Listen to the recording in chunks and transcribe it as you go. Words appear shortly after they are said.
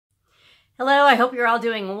Hello, I hope you're all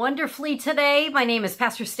doing wonderfully today. My name is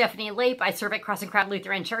Pastor Stephanie Lape. I serve at Cross and Crown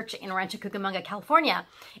Lutheran Church in Rancho Cucamonga, California.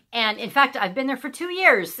 And in fact, I've been there for 2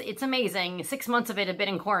 years. It's amazing. 6 months of it have been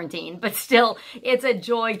in quarantine, but still, it's a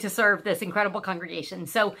joy to serve this incredible congregation.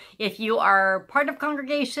 So if you are part of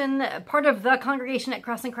the congregation at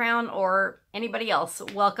Cross and Crown, or anybody else,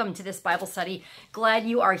 welcome to this Bible study. Glad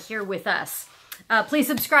you are here with us. Please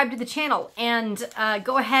subscribe to the channel and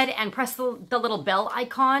go ahead and press the little bell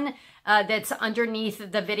icon that's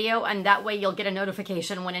underneath the video, and that way you'll get a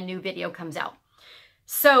notification when a new video comes out.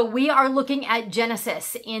 So we are looking at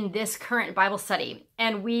Genesis in this current Bible study,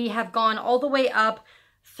 and we have gone all the way up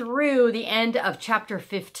through the end of chapter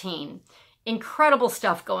 15. Incredible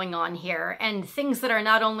stuff going on here, and things that are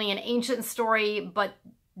not only an ancient story, but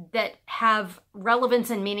that have relevance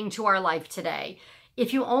and meaning to our life today.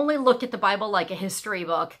 If you only look at the Bible like a history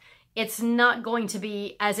book, it's not going to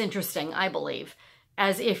be as interesting, I believe,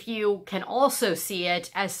 as if you can also see it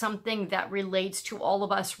as something that relates to all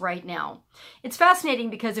of us right now. It's fascinating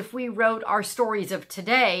because if we wrote our stories of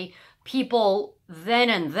today, people then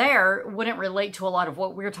and there wouldn't relate to a lot of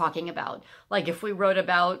what we're talking about. Like if we wrote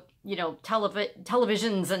about,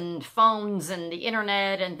 televisions and phones and the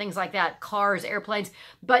internet and things like that, cars, airplanes.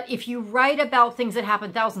 But if you write about things that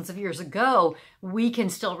happened thousands of years ago, we can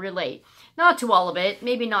still relate. Not to all of it,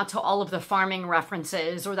 maybe not to all of the farming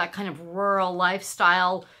references or that kind of rural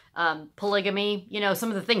lifestyle, polygamy, some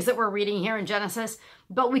of the things that we're reading here in Genesis,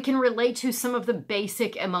 but we can relate to some of the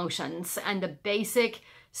basic emotions and the basic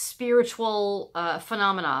spiritual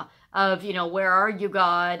phenomena of, where are you,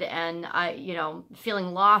 God? And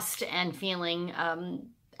feeling lost and feeling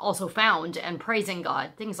also found and praising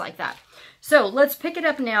God, things like that. So let's pick it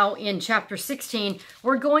up now in chapter 16.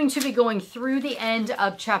 We're going to be going through the end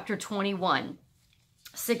of chapter 21,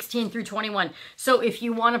 16 through 21. So if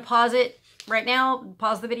you want to pause it right now,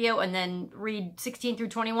 pause the video and then read 16 through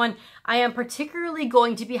 21. I am particularly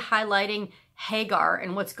going to be highlighting Hagar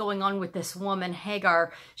and what's going on with this woman,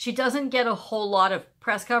 Hagar. She doesn't get a whole lot of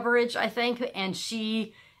press coverage, I think, and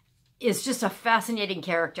she is just a fascinating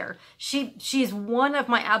character. She's one of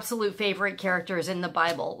my absolute favorite characters in the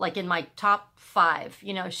Bible, like in my top 5.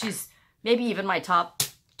 She's maybe even my top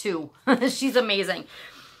 2. She's amazing.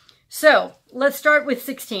 So let's start with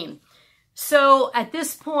 16. So at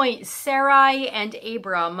this point, Sarai and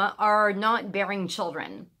Abram are not bearing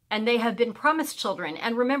children, and they have been promised children.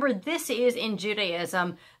 And remember, this is in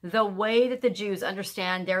Judaism, the way that the Jews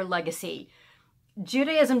understand their legacy.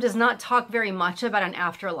 Judaism does not talk very much about an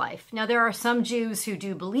afterlife. Now, there are some Jews who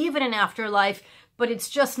do believe in an afterlife, but it's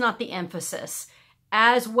just not the emphasis.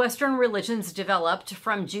 As Western religions developed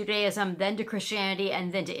from Judaism, then to Christianity,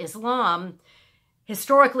 and then to Islam,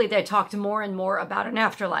 historically, they talked more and more about an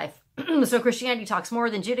afterlife. So Christianity talks more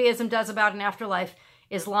than Judaism does about an afterlife.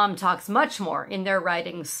 Islam talks much more in their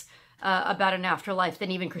writings about an afterlife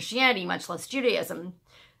than even Christianity, much less Judaism.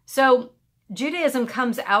 So Judaism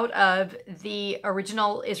comes out of the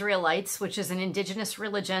original Israelites, which is an indigenous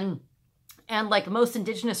religion. And like most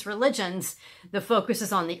indigenous religions, the focus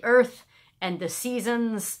is on the earth and the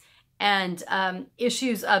seasons and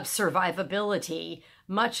issues of survivability,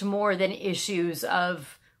 much more than issues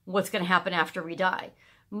of what's going to happen after we die.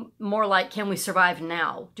 More like, can we survive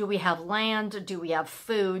now? Do we have land? Do we have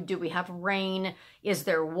food? Do we have rain? Is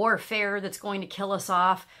there warfare that's going to kill us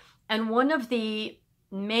off? And one of the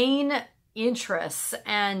main interests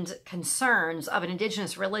and concerns of an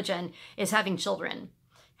indigenous religion is having children,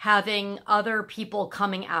 having other people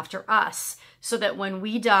coming after us, so that when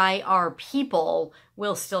we die, our people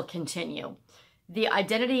will still continue. The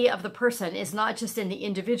identity of the person is not just in the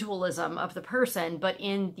individualism of the person, but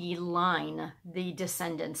in the line, the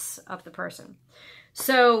descendants of the person.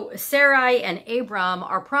 So Sarai and Abram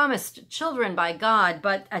are promised children by God,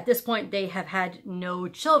 but at this point they have had no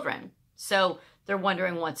children. So they're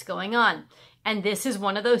wondering what's going on. And this is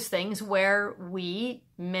one of those things where we,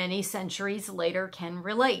 many centuries later, can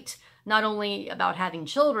relate. Not only about having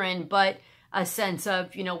children, but a sense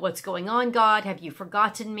of, what's going on, God? Have you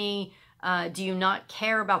forgotten me? Do you not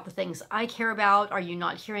care about the things I care about? Are you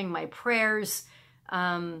not hearing my prayers?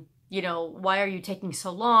 Why are you taking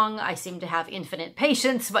so long? I seem to have infinite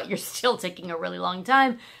patience, but you're still taking a really long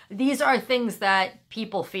time. These are things that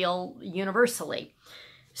people feel universally.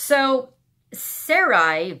 So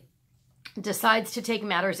Sarai decides to take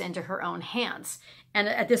matters into her own hands. And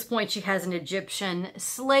at this point, she has an Egyptian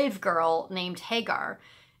slave girl named Hagar.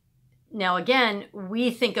 Now, again,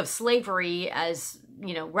 we think of slavery as,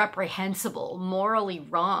 reprehensible, morally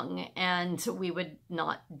wrong, and we would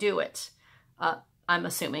not do it. I'm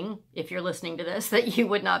assuming, if you're listening to this, that you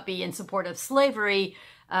would not be in support of slavery.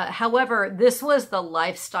 However, this was the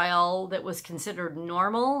lifestyle that was considered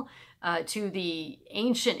normal to the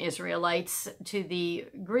ancient Israelites, to the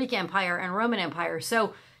Greek Empire and Roman Empire.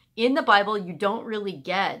 So in the Bible, you don't really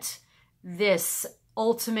get this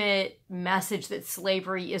ultimate message that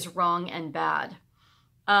slavery is wrong and bad.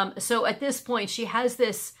 So at this point, she has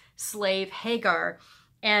this slave, Hagar,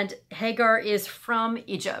 and Hagar is from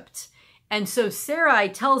Egypt. And so Sarai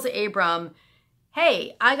tells Abram,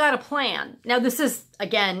 hey, I got a plan. Now, this is,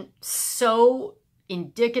 again, so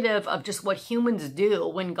indicative of just what humans do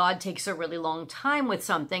when God takes a really long time with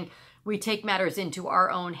something. We take matters into our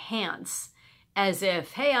own hands, as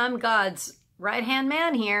if, hey, I'm God's right-hand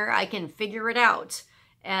man here. I can figure it out.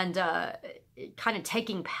 And kind of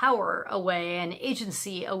taking power away and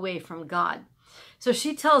agency away from God. So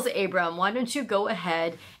she tells Abram, why don't you go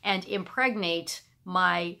ahead and impregnate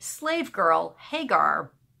my slave girl,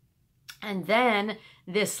 Hagar. And then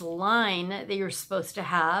this line that you're supposed to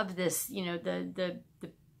have, this, you know, the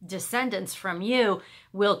descendants from you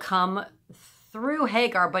will come through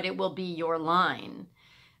Hagar, but it will be your line.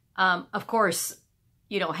 Of course,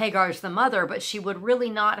 you know, Hagar's the mother, but she would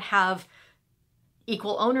really not have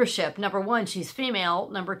equal ownership. Number one, she's female.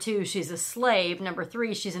 Number two, she's a slave. Number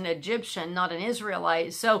three, she's an Egyptian, not an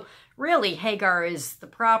Israelite. So really, Hagar is the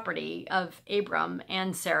property of Abram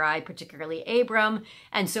and Sarai, particularly Abram.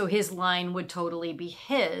 And so his line would totally be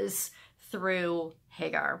his through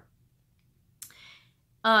Hagar.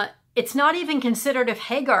 It's not even considered if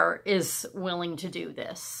Hagar is willing to do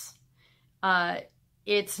this.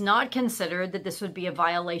 It's not considered that this would be a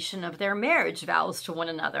violation of their marriage vows to one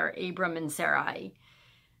another, Abram and Sarai.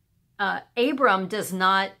 Abram does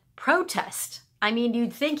not protest. I mean,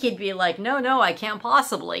 you'd think he'd be like, no, I can't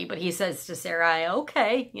possibly. But he says to Sarai,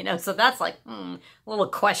 okay, you know, so that's like a little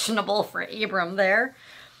questionable for Abram there.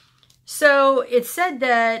 So it said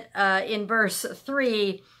that in verse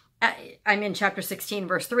 3, I'm in chapter 16,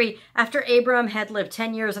 verse 3, after Abram had lived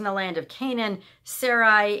 10 years in the land of Canaan,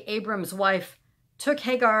 Sarai, Abram's wife, took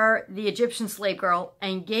Hagar, the Egyptian slave girl,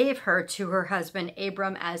 and gave her to her husband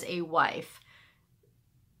Abram as a wife.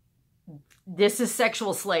 This is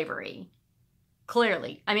sexual slavery,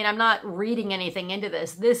 clearly. I mean, I'm not reading anything into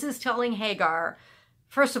this. This is telling Hagar,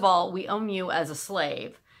 first of all, we own you as a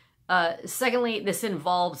slave. Secondly, this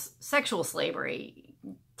involves sexual slavery,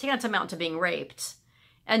 tantamount to being raped.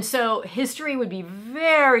 And so history would be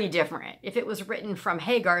very different if it was written from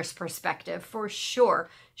Hagar's perspective, for sure.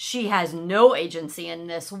 She has no agency in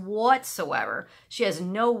this whatsoever. She has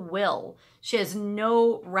no will. She has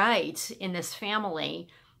no right in this family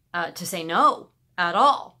to say no at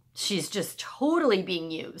all. She's just totally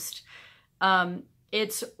being used.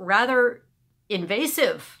 It's rather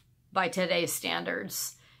invasive by today's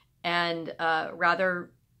standards, and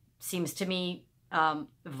rather seems to me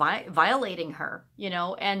violating her, you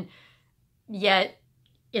know, and yet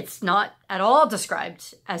it's not at all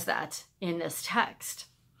described as that in this text.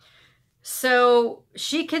 So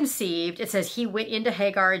she conceived, it says he went into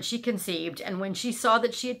Hagar and she conceived, and when she saw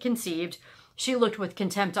that she had conceived, she looked with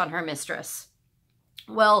contempt on her mistress.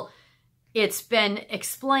 Well, it's been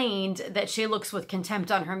explained that she looks with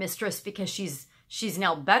contempt on her mistress because she's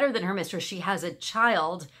now better than her mistress. She has a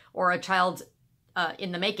child, or a child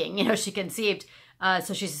in the making, you know, she conceived.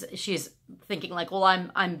 So she's thinking like, well,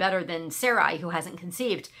 I'm better than Sarai, who hasn't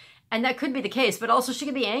conceived. And that could be the case, but also she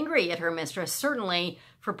could be angry at her mistress, certainly,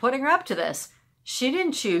 for putting her up to this. She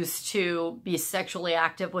didn't choose to be sexually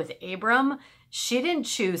active with Abram. She didn't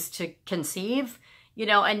choose to conceive, you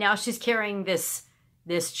know, and now she's carrying this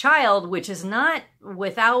child, which is not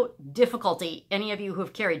without difficulty. Any of you who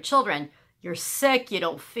have carried children, you're sick, you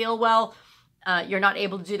don't feel well, you're not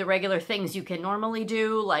able to do the regular things you can normally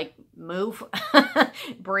do, like move,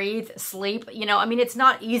 breathe, sleep. You know, I mean, it's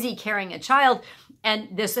not easy carrying a child.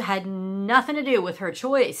 And this had nothing to do with her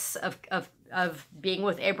choice of being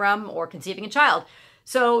with Abram or conceiving a child.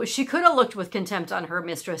 So she could have looked with contempt on her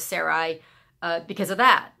mistress, Sarai, because of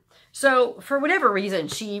that. So for whatever reason,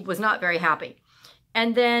 she was not very happy.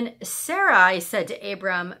 And then Sarai said to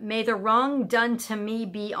Abram, may the wrong done to me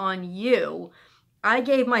be on you. I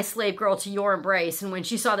gave my slave girl to your embrace, and when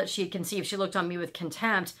she saw that she had conceived, she looked on me with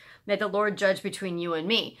contempt. May the Lord judge between you and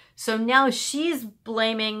me. So now she's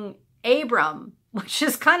blaming Abram, which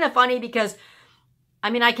is kind of funny because,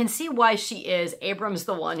 I mean, I can see why she is. Abram's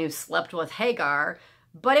the one who slept with Hagar,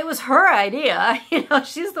 but it was her idea. You know,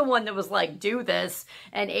 she's the one that was like, do this,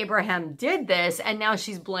 and Abraham did this, and now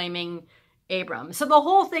she's blaming Abram. So the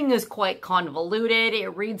whole thing is quite convoluted.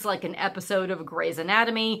 It reads like an episode of Grey's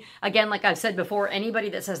Anatomy. Again, like I've said before, anybody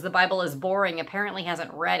that says the Bible is boring apparently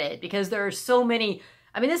hasn't read it, because there are so many.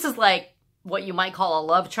 I mean, this is like what you might call a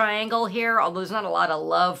love triangle here, although there's not a lot of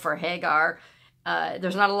love for Hagar.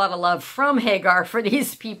 There's not a lot of love from Hagar for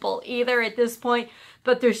these people either at this point,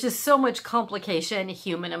 but there's just so much complication,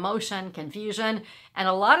 human emotion, confusion, and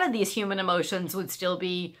a lot of these human emotions would still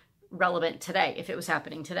be relevant today if it was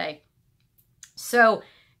happening today. So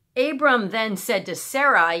Abram then said to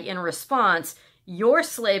Sarai in response, "Your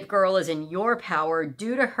slave girl is in your power.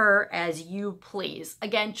 Do to her as you please."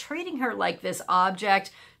 Again, treating her like this object,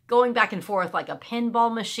 going back and forth like a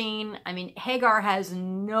pinball machine. I mean, Hagar has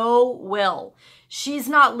no will. She's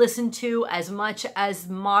not listened to as much as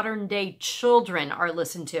modern day children are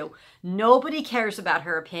listened to. Nobody cares about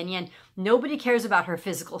her opinion. Nobody cares about her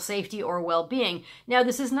physical safety or well-being. Now,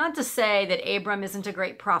 this is not to say that Abram isn't a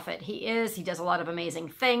great prophet. He is. He does a lot of amazing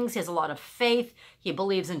things. He has a lot of faith. He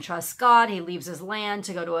believes and trusts God. He leaves his land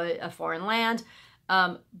to go to a foreign land.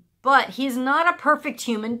 But he's not a perfect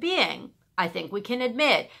human being. I think we can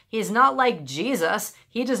admit. He's not like Jesus.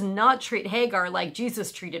 He does not treat Hagar like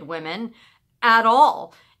Jesus treated women at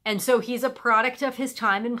all. And so he's a product of his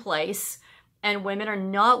time and place, and women are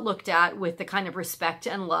not looked at with the kind of respect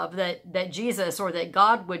and love that Jesus or that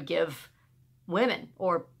God would give women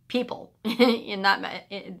or people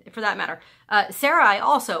for that matter. Sarai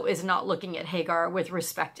also is not looking at Hagar with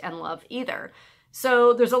respect and love either.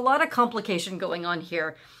 So there's a lot of complication going on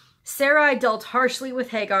here. Sarai dealt harshly with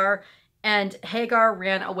Hagar, and Hagar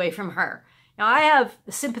ran away from her. Now, I have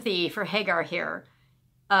sympathy for Hagar here.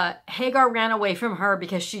 Hagar ran away from her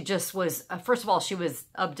because she just was, first of all, she was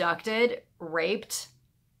abducted, raped,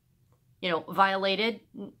 violated,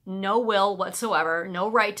 no will whatsoever, no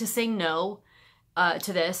right to say no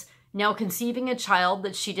to this. Now conceiving a child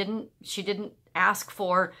that she didn't ask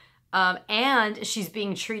for, and she's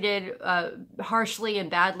being treated harshly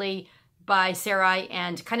and badly by Sarai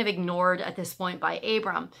and kind of ignored at this point by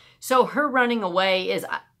Abram. So her running away is,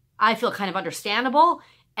 I feel, kind of understandable,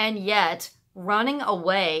 and yet running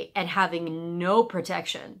away and having no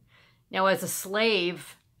protection. Now, as a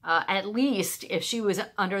slave, at least if she was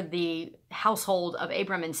under the household of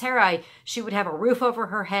Abram and Sarai, she would have a roof over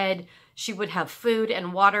her head. She would have food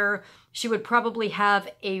and water. She would probably have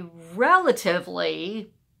a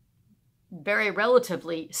very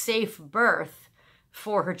relatively safe birth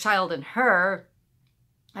for her child and her.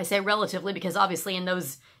 I say relatively because obviously in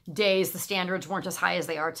those days, the standards weren't as high as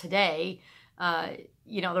they are today.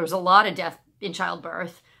 There was a lot of death in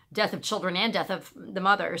childbirth, death of children and death of the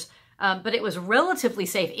mothers. But it was relatively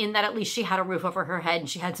safe in that at least she had a roof over her head and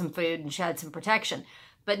she had some food and she had some protection.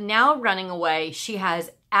 But now running away, she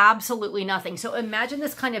has absolutely nothing. So imagine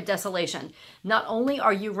this kind of desolation. Not only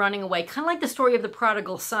are you running away, kind of like the story of the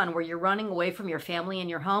prodigal son, where you're running away from your family and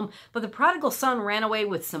your home, but the prodigal son ran away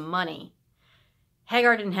with some money.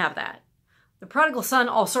 Hagar didn't have that. The prodigal son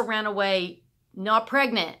also ran away not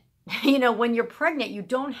pregnant. When you're pregnant, you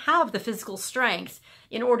don't have the physical strength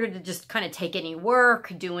in order to just kind of take any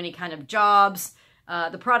work, do any kind of jobs.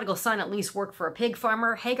 The prodigal son at least worked for a pig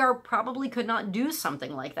farmer. Hagar probably could not do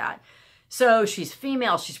something like that. So she's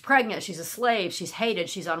female, she's pregnant, she's a slave, she's hated,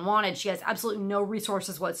 she's unwanted. She has absolutely no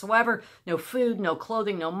resources whatsoever, no food, no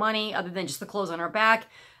clothing, no money, other than just the clothes on her back,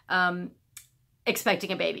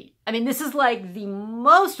 expecting a baby. I mean, this is like the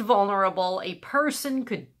most vulnerable a person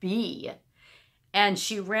could be. And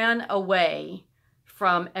she ran away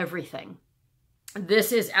from everything.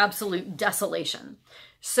 This is absolute desolation.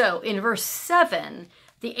 So in verse 7,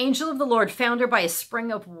 the angel of the Lord found her by a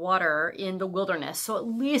spring of water in the wilderness. So at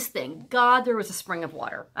least thank God there was a spring of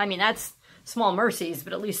water. I mean, that's small mercies,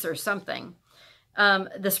 but at least there's something.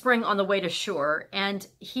 The spring on the way to Shur. And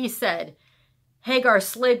he said, "Hagar,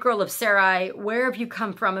 slave girl of Sarai, where have you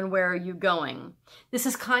come from and where are you going?" This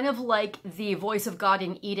is kind of like the voice of God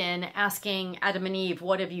in Eden asking Adam and Eve,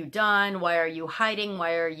 "What have you done? Why are you hiding?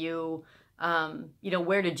 Why are you,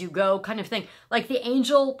 where did you go?" kind of thing. Like the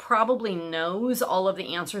angel probably knows all of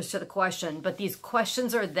the answers to the question, but these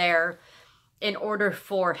questions are there in order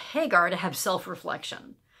for Hagar to have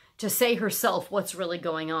self-reflection, to say herself what's really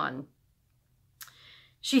going on.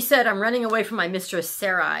 She said, "I'm running away from my mistress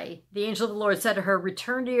Sarai." The angel of the Lord said to her,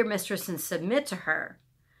 "Return to your mistress and submit to her."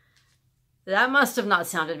 That must have not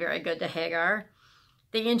sounded very good to Hagar.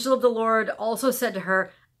 The angel of the Lord also said to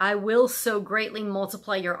her, "I will so greatly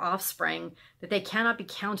multiply your offspring that they cannot be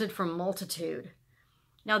counted for multitude."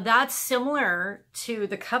 Now that's similar to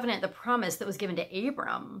the covenant, the promise that was given to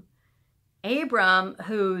Abram. Abram,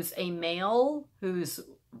 who's a male, who's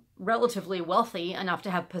relatively wealthy enough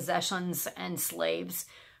to have possessions and slaves,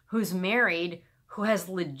 who's married, who has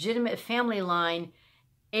legitimate family line,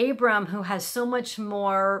 Abram, who has so much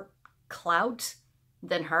more clout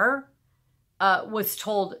than her, was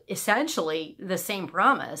told essentially the same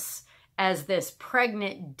promise as this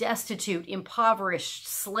pregnant, destitute, impoverished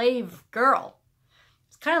slave girl.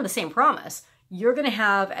 It's kind of the same promise. You're going to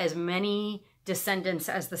have as many descendants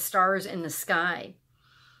as the stars in the sky.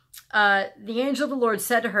 The angel of the Lord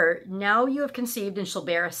said to her, now you have conceived and shall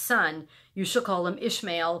bear a son. You shall call him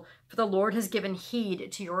Ishmael, for the Lord has given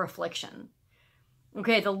heed to your affliction.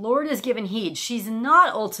 Okay, the Lord has given heed. She's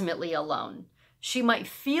not ultimately alone. She might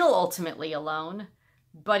feel ultimately alone,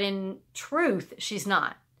 but in truth, she's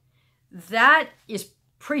not. That is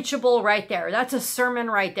preachable right there. That's a sermon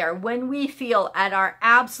right there. When we feel at our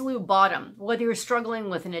absolute bottom, whether you're struggling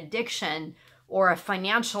with an addiction or a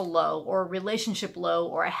financial low or a relationship low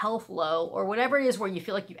or a health low or whatever it is where you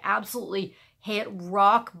feel like you absolutely hit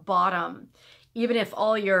rock bottom, even if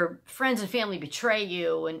all your friends and family betray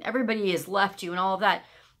you and everybody has left you and all of that,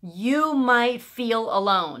 you might feel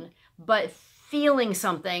alone. But feeling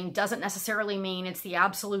something doesn't necessarily mean it's the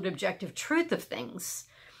absolute objective truth of things.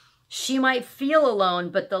 She might feel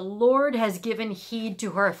alone, but the Lord has given heed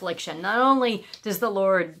to her affliction. Not only does the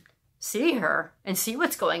Lord see her and see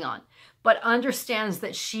what's going on, but understands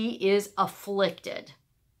that she is afflicted,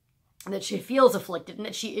 that she feels afflicted, and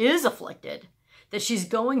that she is afflicted, that she's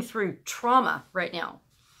going through trauma right now.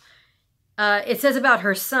 It says about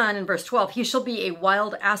her son in verse 12, he shall be a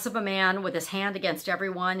wild ass of a man with his hand against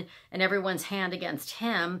everyone and everyone's hand against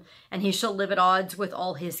him, and he shall live at odds with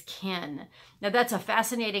all his kin. Now that's a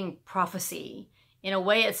fascinating prophecy. In a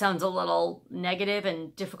way it sounds a little negative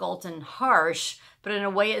and difficult and harsh, but in a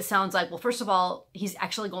way it sounds like, well, first of all, he's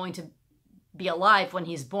actually going to be alive when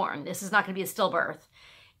he's born. This is not going to be a stillbirth.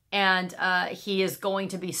 And he is going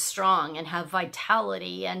to be strong and have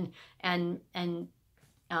vitality and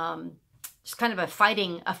just kind of a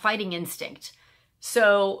fighting instinct.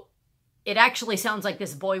 So it actually sounds like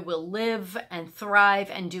this boy will live and thrive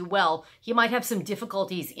and do well. He might have some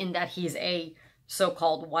difficulties in that he's a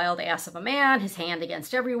so-called wild ass of a man, his hand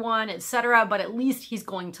against everyone, etc. But at least he's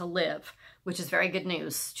going to live, which is very good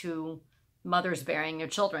news to mothers bearing their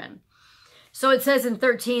children. So it says in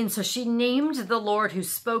 13, so she named the Lord who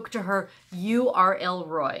spoke to her, you are El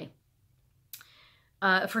Roi.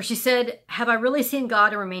 For she said, have I really seen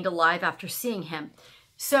God and remained alive after seeing him?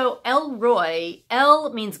 So El Roi,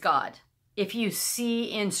 El means God. If you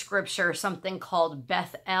see in scripture something called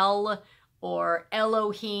Beth El or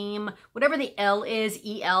Elohim, whatever the El is,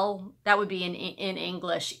 E-L, that would be in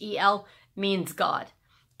English. E-L means God.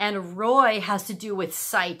 And Roi has to do with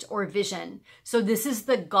sight or vision. So this is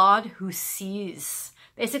the God who sees.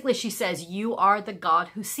 Basically, she says, you are the God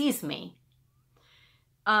who sees me.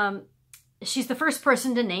 She's the first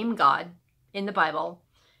person to name God in the Bible.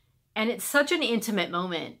 And it's such an intimate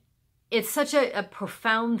moment. It's such a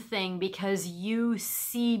profound thing because you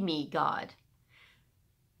see me, God.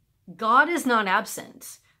 God is not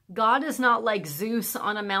absent. God is not like Zeus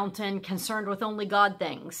on a mountain concerned with only God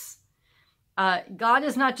things. God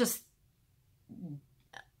is not just,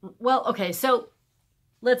 well, okay, so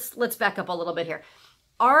let's back up a little bit here.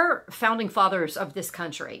 Our founding fathers of this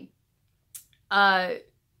country,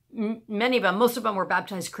 many of them, most of them were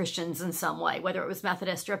baptized Christians in some way, whether it was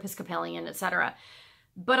Methodist or Episcopalian, etc.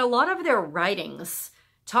 But a lot of their writings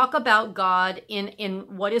talk about God in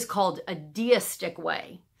what is called a deistic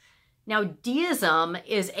way. Now, deism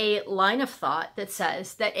is a line of thought that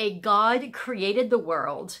says that a God created the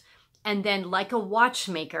world and then, like a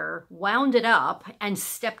watchmaker, wound it up and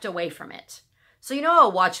stepped away from it. So you know how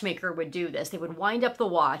a watchmaker would do this. They would wind up the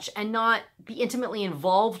watch and not be intimately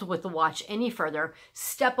involved with the watch any further,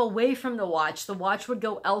 step away from the watch. The watch would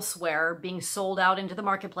go elsewhere, being sold out into the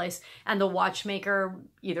marketplace, and the watchmaker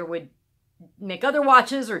either would make other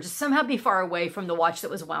watches or just somehow be far away from the watch that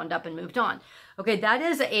was wound up and moved on. Okay, that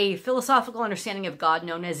is a philosophical understanding of God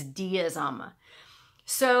known as deism.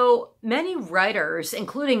 So many writers,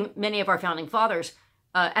 including many of our founding fathers,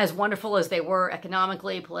 as wonderful as they were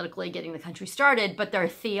economically, politically, getting the country started, but their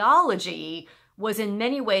theology was in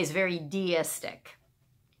many ways very deistic.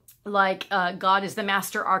 Like God is the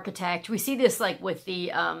master architect. We see this like with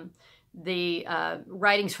the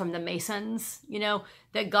writings from the Masons, you know,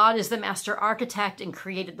 that God is the master architect and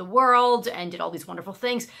created the world and did all these wonderful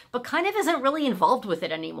things, but kind of isn't really involved with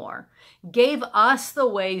it anymore. Gave us the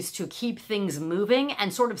ways to keep things moving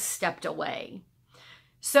and sort of stepped away.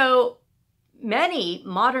 So many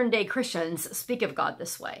modern day Christians speak of God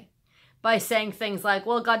this way by saying things like,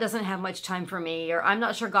 well, God doesn't have much time for me, or I'm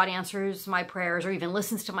not sure God answers my prayers or even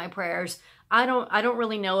listens to my prayers. I don't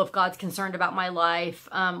really know if God's concerned about my life.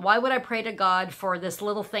 Why would I pray to God for this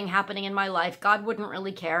little thing happening in my life? God wouldn't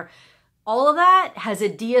really care. All of that has a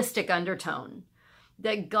deistic undertone,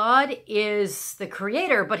 that God is the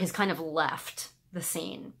creator, but has kind of left the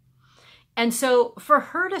scene. And so for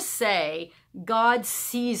her to say, God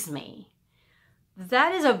sees me,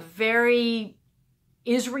 that is a very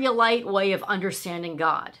Israelite way of understanding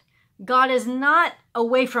God. God is not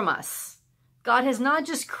away from us. God has not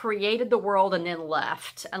just created the world and then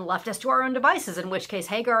left us to our own devices, in which case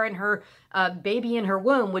Hagar and her baby in her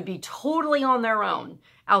womb would be totally on their own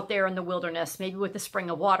out there in the wilderness, maybe with a spring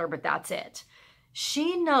of water, but that's it.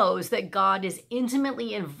 She knows that God is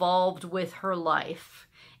intimately involved with her life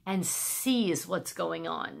and sees what's going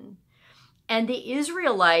on. And the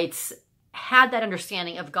Israelites had that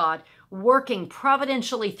understanding of God working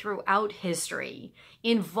providentially throughout history,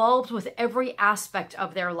 involved with every aspect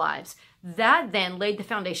of their lives. That then laid the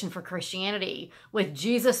foundation for Christianity, with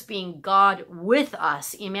Jesus being God with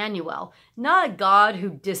us, Emmanuel, not God who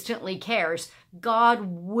distantly cares, God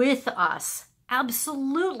with us,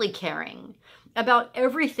 absolutely caring about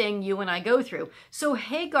everything you and I go through. So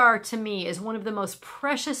Hagar, to me, is one of the most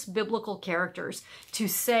precious biblical characters to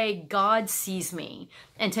say, God sees me,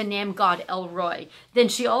 and to name God El Roi. Then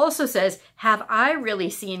she also says, have I really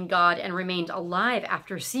seen God and remained alive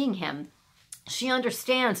after seeing him? She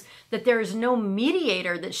understands that there is no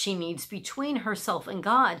mediator that she needs between herself and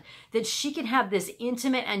God, that she can have this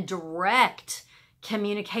intimate and direct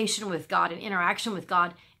communication with God and interaction with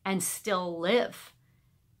God and still live.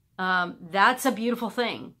 That's a beautiful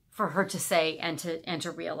thing for her to say and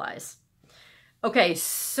to realize. Okay,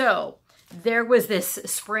 so there was this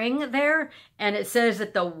spring there, and it says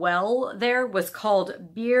that the well there was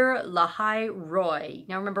called Bir Lahai Roi.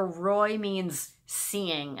 Now remember, Roi means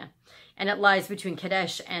seeing, and it lies between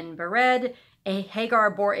Kadesh and Bered.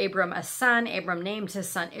 Hagar bore Abram a son. Abram named his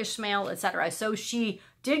son Ishmael, etc. So she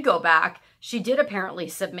did go back. She did apparently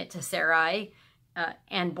submit to Sarai,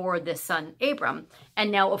 and bore this son Abram.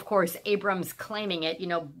 And now, of course, Abram's claiming it,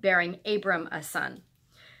 bearing Abram a son.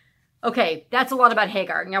 Okay, that's a lot about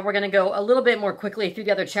Hagar. Now we're going to go a little bit more quickly through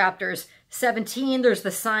the other chapters. 17, there's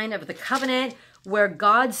the sign of the covenant, where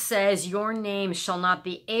God says, your name shall not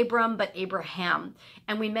be Abram, but Abraham.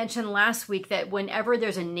 And we mentioned last week that whenever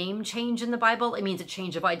there's a name change in the Bible, it means a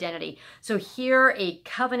change of identity. So here a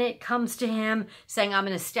covenant comes to him saying, I'm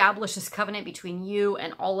going to establish this covenant between you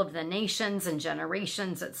and all of the nations and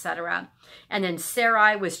generations, etc. And then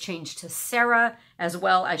Sarai was changed to Sarah, as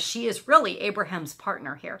well, as she is really Abraham's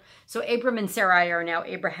partner here. So Abram and Sarai are now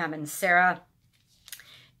Abraham and Sarah.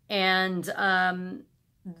 And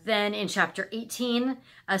then in chapter 18,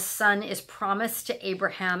 a son is promised to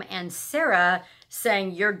Abraham and Sarah,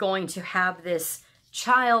 saying, you're going to have this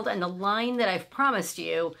child, and the line that I've promised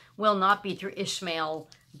you will not be through Ishmael,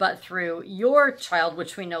 but through your child,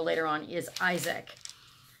 which we know later on is Isaac.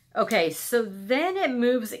 Okay, so then it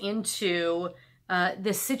moves into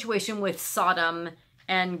this situation with Sodom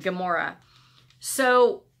and Gomorrah.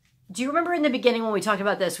 So do you remember in the beginning when we talked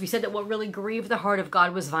about this, we said that what really grieved the heart of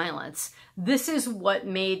God was violence. This is what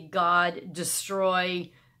made God destroy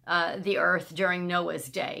the earth during Noah's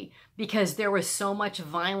day, because there was so much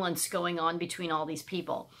violence going on between all these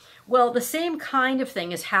people. Well, the same kind of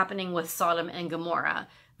thing is happening with Sodom and Gomorrah,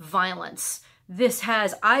 violence. This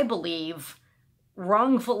has, I believe,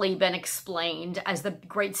 wrongfully been explained as the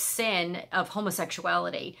great sin of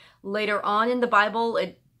homosexuality. Later on in the Bible,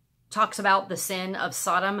 it talks about the sin of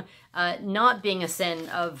Sodom not being a sin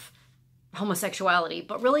of homosexuality,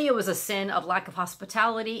 but really it was a sin of lack of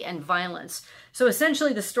hospitality and violence. So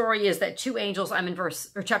essentially the story is that two angels, I'm in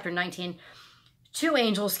chapter 19, two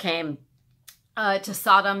angels came to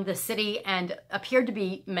Sodom, the city, and appeared to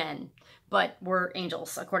be men, but were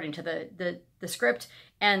angels according to the script.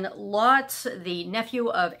 And Lot, the nephew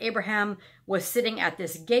of Abraham, was sitting at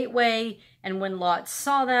this gateway, and when Lot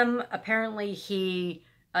saw them, apparently he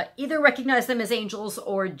either recognized them as angels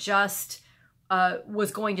or just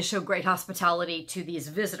was going to show great hospitality to these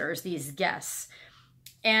visitors, these guests.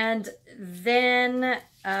 And then,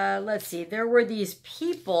 let's see, there were these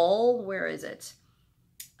people, where is it?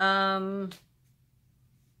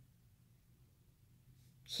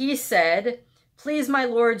 He said, please, my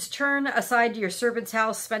lords, turn aside to your servant's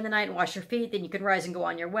house, spend the night and wash your feet, then you can rise and go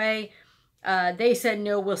on your way. They said,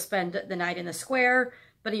 no, we'll spend the night in the square.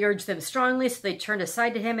 But he urged them strongly, so they turned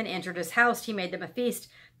aside to him and entered his house. He made them a feast,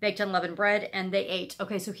 baked unleavened bread, and they ate.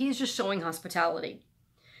 Okay, so he's just showing hospitality.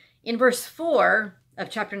 In verse 4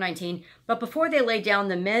 of chapter 19, but before they lay down,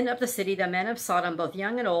 the men of the city, the men of Sodom, both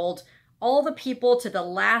young and old, all the people to the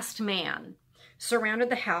last man,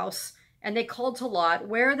 surrounded the house And they called to Lot,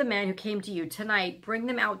 "Where are the men who came to you tonight? Bring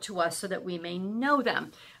them out to us so that we may know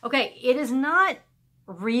them." Okay, it is not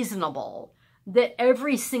reasonable that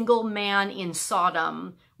every single man in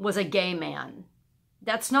Sodom was a gay man.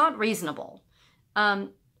 That's not reasonable.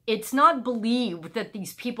 It's not believed that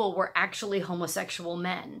these people were actually homosexual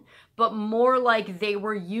men, but more like they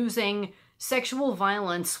were using sexual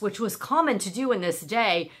violence, which was common to do in this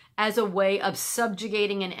day, as a way of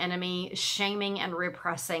subjugating an enemy, shaming and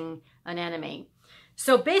repressing an enemy.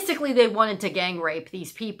 So basically they wanted to gang rape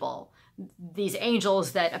these people, these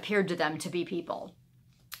angels that appeared to them to be people.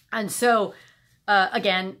 And so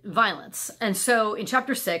again, violence. And so in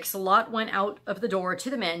chapter 6, Lot went out of the door to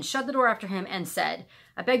the men, shut the door after him, and said,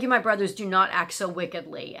 "I beg you, my brothers, do not act so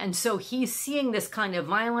wickedly." And so he's seeing this kind of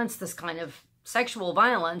violence, this kind of sexual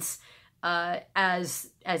violence,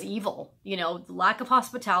 as evil. You know, lack of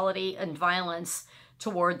hospitality and violence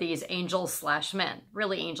toward these angels/men,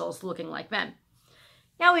 really angels looking like men.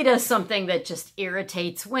 Now he does something that just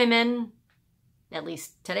irritates women, at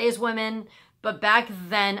least today's women. But back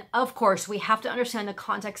then, of course, we have to understand the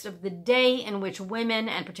context of the day in which women,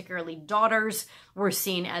 and particularly daughters, were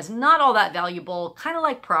seen as not all that valuable, kind of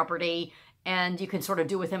like property, and you can sort of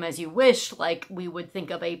do with them as you wish, like we would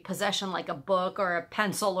think of a possession like a book or a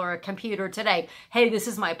pencil or a computer today. Hey, this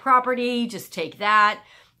is my property, just take that.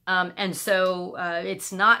 And so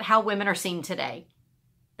it's not how women are seen today.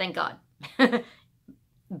 Thank God.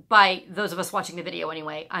 By those of us watching the video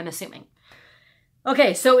anyway, I'm assuming.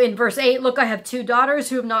 Okay, so in verse 8, "Look, I have 2 daughters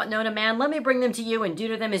who have not known a man. Let me bring them to you and do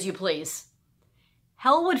to them as you please."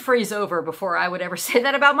 Hell would freeze over before I would ever say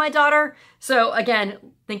that about my daughter. So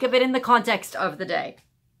again, think of it in the context of the day.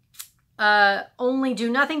 "Only do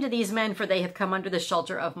nothing to these men, for they have come under the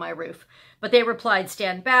shelter of my roof." But they replied,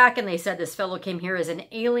 "Stand back." And they said, "This fellow came here as an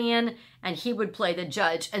alien, and he would play the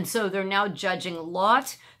judge." And so they're now judging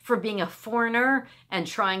Lot for being a foreigner and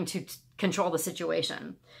trying to control the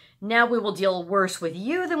situation. "Now we will deal worse with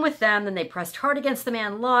you than with them." Then they pressed hard against the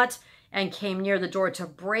man Lot and came near the door to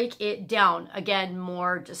break it down. Again,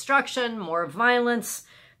 more destruction, more violence.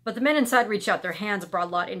 But the men inside reached out their hands,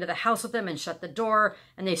 brought Lot into the house with them, and shut the door.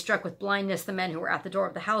 And they struck with blindness the men who were at the door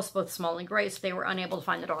of the house, both small and great, so they were unable to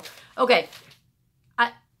find the door. Okay,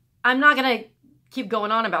 I'm not going to keep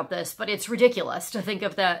going on about this, but it's ridiculous to think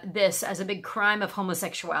of this as a big crime of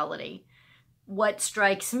homosexuality. What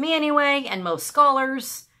strikes me anyway, and most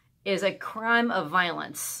scholars, is a crime of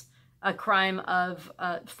violence, a crime of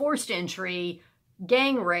forced entry,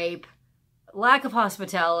 gang rape, lack of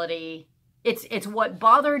hospitality. It's what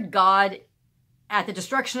bothered God at the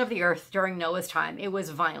destruction of the earth during Noah's time. It was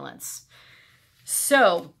violence.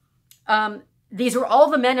 So these were all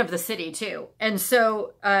the men of the city too. And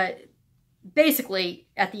so basically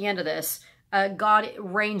at the end of this, God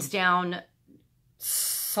rains down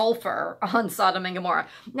sulfur on Sodom and Gomorrah.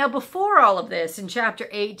 Now, before all of this, in chapter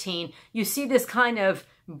 18, you see this kind of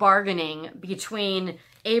bargaining between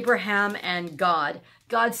Abraham and God.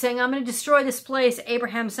 God saying, "I'm going to destroy this place."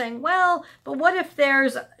 Abraham saying, "Well, but what if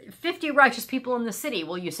there's 50 righteous people in the city?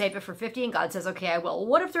 Will you save it for 50? And God says, "Okay, I will."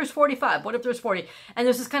 What if there's 45? What if there's 40? And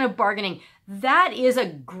there's this kind of bargaining. That is a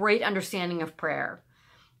great understanding of prayer.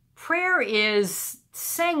 Prayer is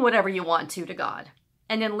saying whatever you want to God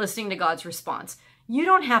and then listening to God's response. You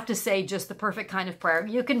don't have to say just the perfect kind of prayer.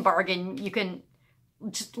 You can bargain. You can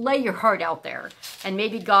just lay your heart out there. And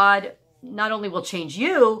maybe God not only will change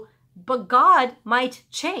you, but God might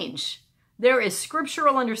change. There is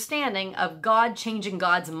scriptural understanding of God changing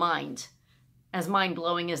God's mind. As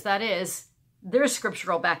mind-blowing as that is, there's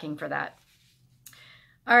scriptural backing for that.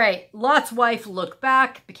 All right, Lot's wife looked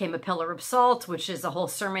back, became a pillar of salt, which is a whole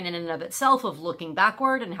sermon in and of itself of looking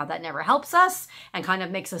backward and how that never helps us and kind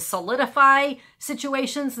of makes us solidify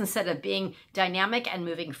situations instead of being dynamic and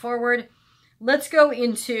moving forward. Let's go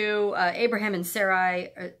into Abraham and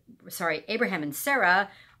Sarah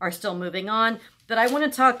are still moving on, but I want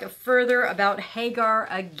to talk further about Hagar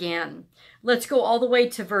again. Let's go all the way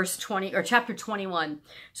to verse 20 or chapter 21.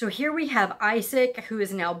 So here we have Isaac, who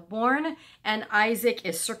is now born, and Isaac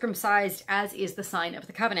is circumcised, as is the sign of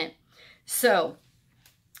the covenant. So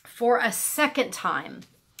for a second time,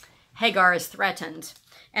 Hagar is threatened.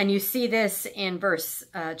 And you see this in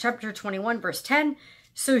chapter 21, verse 10.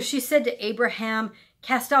 "So she said to Abraham,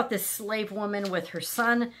 'Cast out this slave woman with her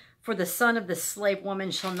son, for the son of the slave woman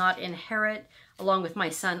shall not inherit along with my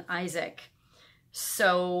son Isaac.'"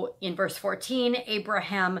 So in verse 14,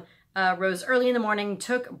 Abraham rose early in the morning,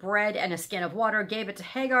 took bread and a skin of water, gave it to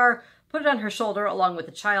Hagar, put it on her shoulder along with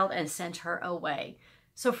the child, and sent her away.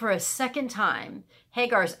 So for a second time,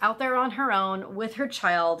 Hagar's out there on her own with her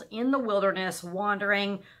child in the wilderness,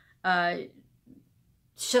 wandering,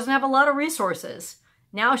 She doesn't have a lot of resources.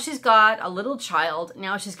 Now she's got a little child.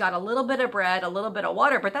 Now she's got a little bit of bread, a little bit of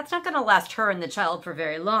water, but that's not going to last her and the child for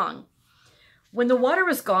very long. When the water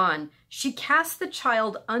was gone, she cast the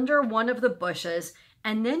child under one of the bushes,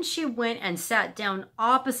 and then she went and sat down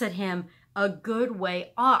opposite him a good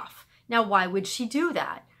way off. Now, why would she do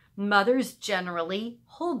that? Mothers generally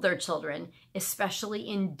hold their children, especially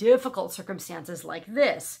in difficult circumstances like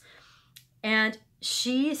this. And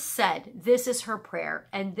she said, this is her prayer,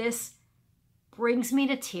 and this brings me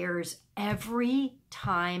to tears every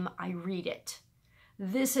time I read it.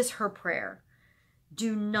 This is her prayer.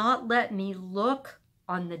 Do not let me look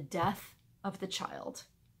on the death of the child.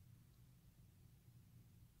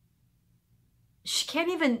 She can't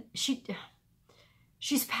even,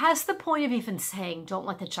 she's past the point of even saying, don't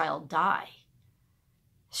let the child die.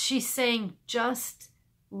 She's saying, just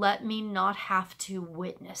let me not have to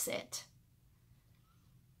witness it.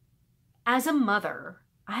 As a mother,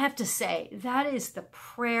 I have to say, that is the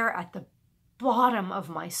prayer at the bottom of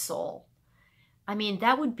my soul. I mean,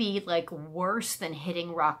 that would be like worse than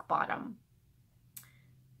hitting rock bottom.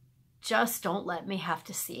 Just don't let me have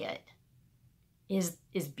to see it.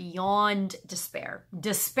 Is beyond despair.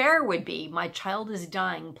 Despair would be, my child is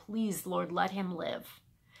dying. Please, Lord, let him live.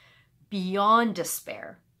 Beyond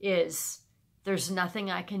despair is, there's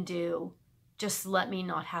nothing I can do. Just let me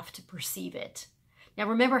not have to perceive it. Now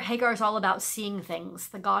remember, Hagar is all about seeing things,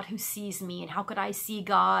 the God who sees me, and how could I see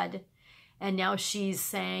God? And now she's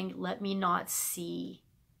saying, let me not see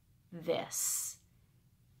this.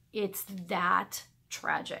 It's that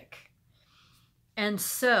tragic. And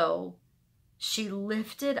so she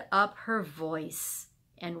lifted up her voice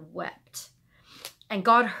and wept. And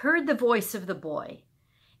God heard the voice of the boy.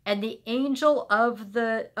 And the angel of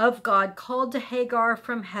God called to Hagar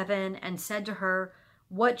from heaven and said to her,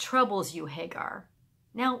 what troubles you, Hagar?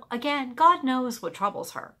 Now, again, God knows what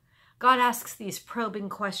troubles her. God asks these probing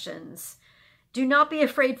questions. Do not be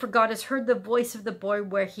afraid, for God has heard the voice of the boy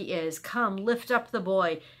where he is. Come, lift up the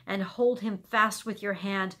boy and hold him fast with your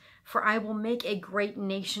hand, for I will make a great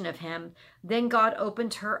nation of him. Then God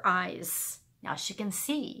opened her eyes. Now she can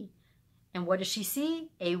see. And what does she see?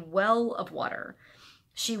 A well of water.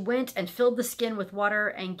 She went and filled the skin with water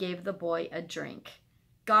and gave the boy a drink.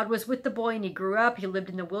 God was with the boy, and he grew up. He lived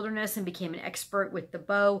in the wilderness and became an expert with the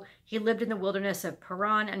bow. He lived in the wilderness of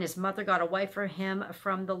Paran, and his mother got a wife for him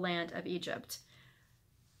from the land of Egypt.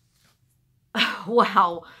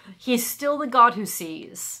 Wow, he's still the God who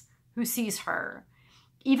sees her.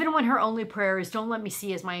 Even when her only prayer is, don't let me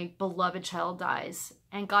see as my beloved child dies.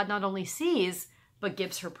 And God not only sees, but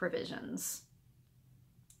gives her provisions.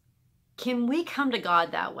 Can we come to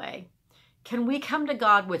God that way? Can we come to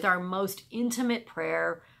God with our most intimate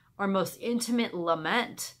prayer, our most intimate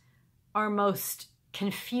lament, our most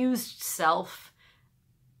confused self,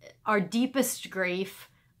 our deepest grief,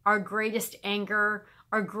 our greatest anger,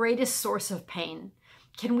 our greatest source of pain?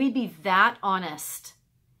 Can we be that honest?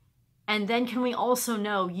 And then can we also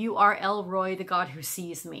know, you are El Roi, the God who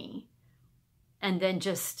sees me? And then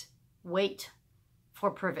just wait for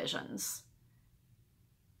provisions.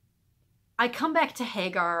 I come back to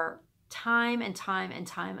Hagar time and time and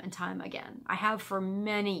time and time again. I have for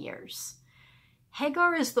many years.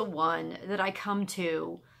 Hagar is the one that I come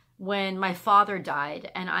to when my father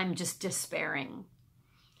died and I'm just despairing.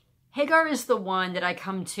 Hagar is the one that I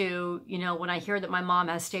come to, when I hear that my mom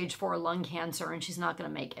has stage 4 lung cancer and she's not going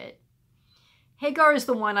to make it. Hagar is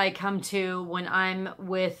the one I come to when I'm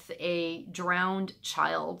with a drowned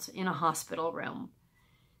child in a hospital room.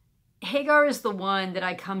 Hagar is the one that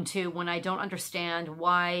I come to when I don't understand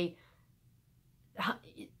why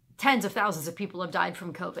tens of thousands of people have died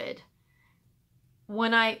from COVID.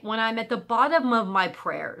 When I'm at the bottom of my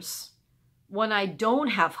prayers, when I don't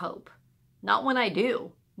have hope, not when I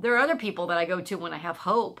do. There are other people that I go to when I have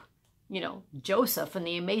hope. Joseph and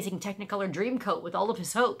the amazing Technicolor Dreamcoat with all of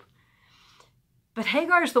his hope. But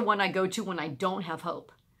Hagar is the one I go to when I don't have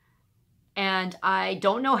hope. And I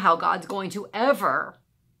don't know how God's going to ever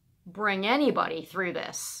bring anybody through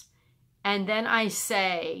this. And then I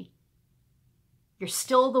say, you're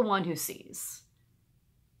still the one who sees.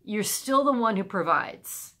 You're still the one who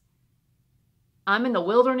provides. I'm in the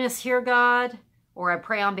wilderness here, God, or I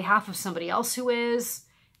pray on behalf of somebody else who is,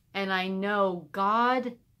 and I know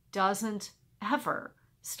God doesn't ever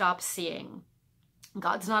stop seeing.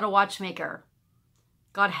 God's not a watchmaker.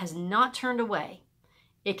 God has not turned away.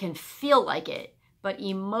 It can feel like it, but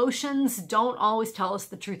emotions don't always tell us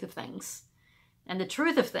the truth of things. And the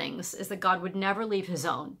truth of things is that God would never leave his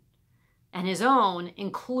own. And his own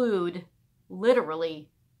include literally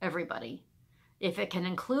everybody. If it can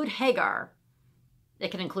include Hagar,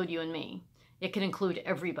 it can include you and me. It can include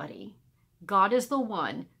everybody. God is the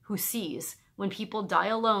one who sees when people die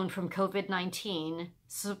alone from COVID-19,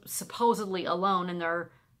 supposedly alone in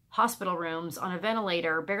their hospital rooms on a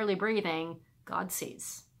ventilator, barely breathing. God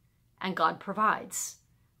sees, and God provides.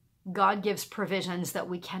 God gives provisions that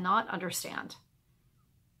we cannot understand.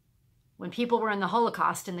 When people were in the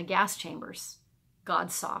Holocaust in the gas chambers,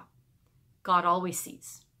 God saw. God always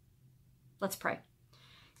sees. Let's pray.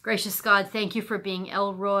 Gracious God, thank you for being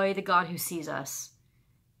El Roi, the God who sees us.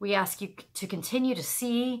 We ask you to continue to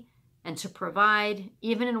see and to provide,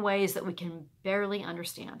 even in ways that we can barely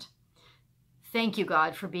understand. Thank you,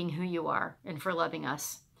 God, for being who you are and for loving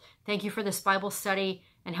us. Thank you for this Bible study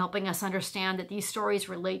and helping us understand that these stories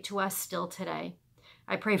relate to us still today.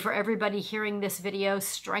 I pray for everybody hearing this video,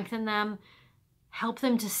 strengthen them, help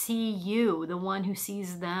them to see you, the one who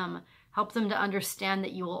sees them. Help them to understand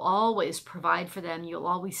that you will always provide for them. You'll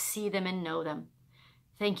always see them and know them.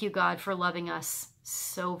 Thank you, God, for loving us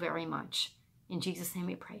so very much. In Jesus' name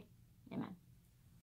we pray. Amen.